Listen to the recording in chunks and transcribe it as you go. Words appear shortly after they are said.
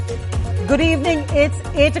Good evening. It's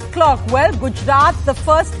 8 o'clock. Well, Gujarat, the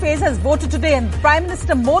first phase, has voted today, and Prime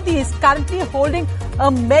Minister Modi is currently holding a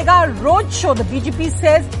mega roadshow. The BJP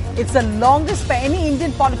says it's the longest by any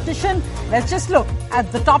Indian politician. Let's just look at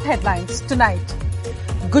the top headlines tonight.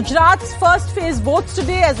 Gujarat's first phase votes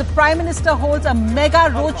today as the Prime Minister holds a mega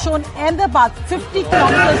roadshow in Ahmedabad, 50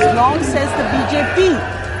 kilometers long, says the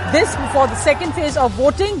BJP. This before the second phase of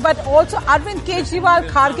voting, but also Arvind Kejriwal,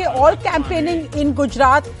 Kharge all campaigning in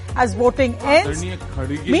Gujarat as voting ends.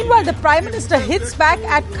 Meanwhile, the Prime Minister hits back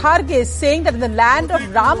at Kharge, saying that in the land of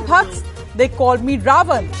Ram Bhakts, they called me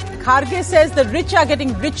Ravan. Kharge says the rich are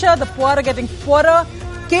getting richer, the poor are getting poorer.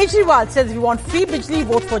 Kejriwal says if you want free Bijli,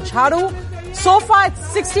 vote for Jharu. So far, it's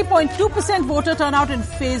 60.2% voter turnout in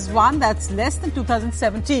phase 1. That's less than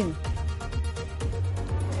 2017.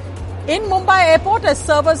 In Mumbai airport, as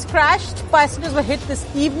servers crashed, passengers were hit this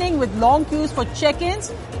evening with long queues for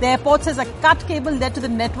check-ins. The airport says a cut cable led to the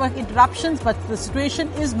network interruptions, but the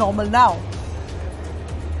situation is normal now.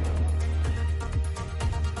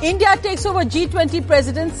 India takes over G20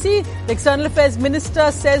 presidency. The External Affairs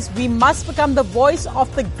Minister says we must become the voice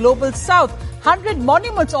of the global South. 100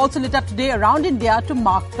 monuments also lit up today around India to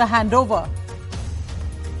mark the handover.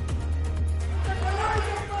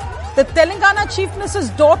 The Telangana Chief Minister's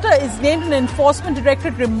daughter is named in an Enforcement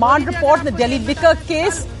Directorate remand report in the Delhi liquor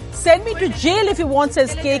case. Send me to jail if you want,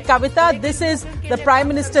 says K. Kavita. This is the Prime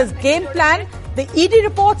Minister's game plan. The ED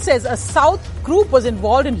report says a South group was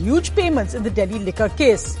involved in huge payments in the Delhi liquor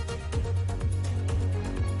case.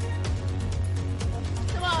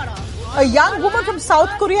 A young woman from South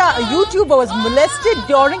Korea, a YouTuber, was molested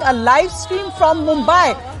during a live stream from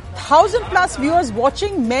Mumbai. 1,000+ viewers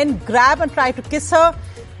watching, men grab and try to kiss her.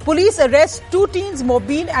 Police arrest 2 teens,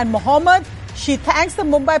 Mobeen and Mohammed. She thanks the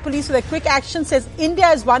Mumbai police for their quick action, says India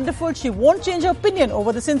is wonderful. She won't change her opinion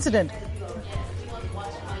over this incident.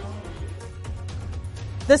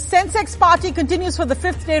 The Sensex party continues for the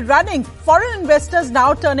 5th day running. Foreign investors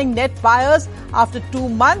now turning net buyers after 2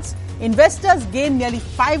 months. Investors gain nearly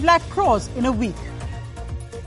 5 lakh crores in a week.